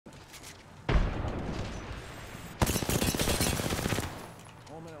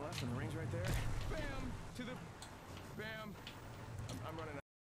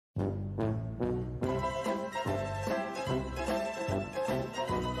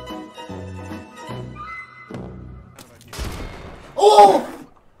Oh!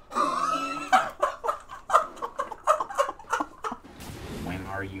 When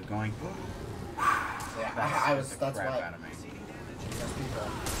are you going? Yeah, I was. That's why. Out of me.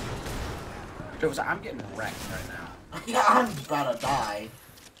 Dude, I'm getting wrecked right now. Yeah, I'm about to die.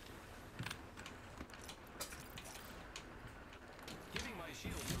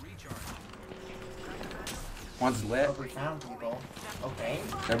 One's lit. Oh, we found people. Okay.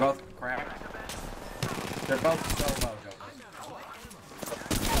 They're both crap. They're both so low, Joker.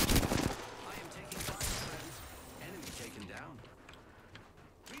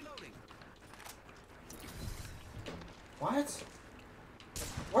 What?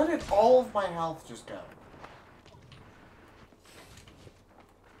 Where did all of my health just go?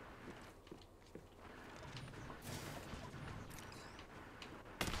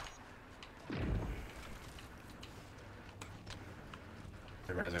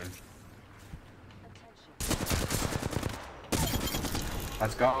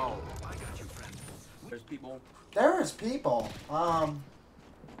 Let's go. There's people. There is people.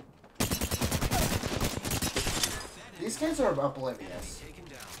 These kids are oblivious.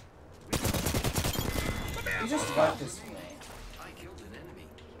 He just left his teammate.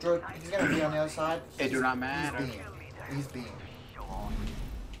 He's gonna be on the other side. It do not matter. He's being.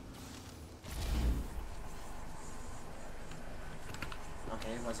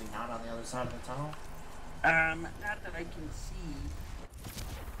 Okay, was he not on the other side of the tunnel? Not that I can see.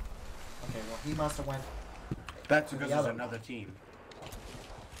 Okay, well he must have went. That's to because the there's other another one. team.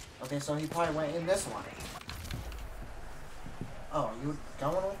 Okay, so he probably went in this one. Oh, you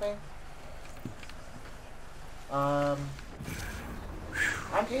going with me? I'm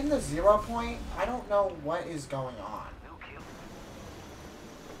in the 0 point. I don't know what is going on.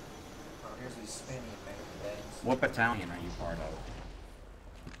 Oh, here's these spinny things. What battalion are you part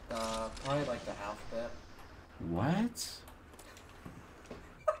of? Probably like the alphabet. What?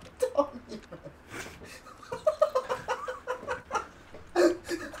 Don't even.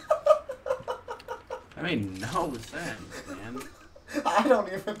 That made no sense, man. I don't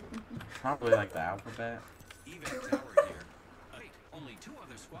even. Probably like the alphabet.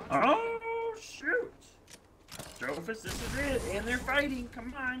 Oh shoot! Strophus, this is it, and they're fighting.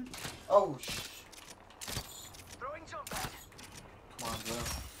 Come on. Oh Come on, bro.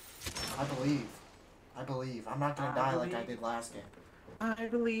 I believe. I believe. I'm not gonna die like I did last game. I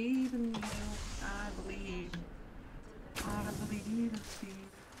believe in you. I believe. I believe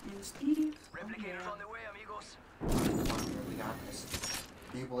in Steve. Replicators on the way, amigos. Come on, bro. We got this.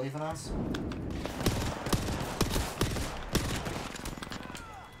 Do you believe in us?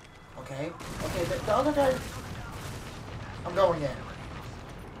 Okay. Okay, the other guy... I'm going in.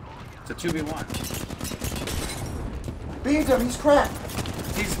 It's a 2v1. Beat him, he's cracked!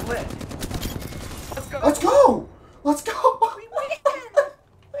 He's lit. Let's go! Let's go! Let's go! We win!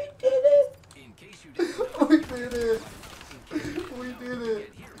 We did it! In case you didn't know, We did it! We did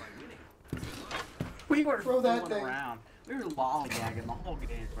it! We were Throw that fooling thing. around. We were lollygagging the whole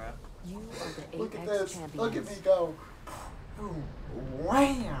game, bro. You are the Look at Apex this. champions. Look at me go. Boom.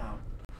 Wham!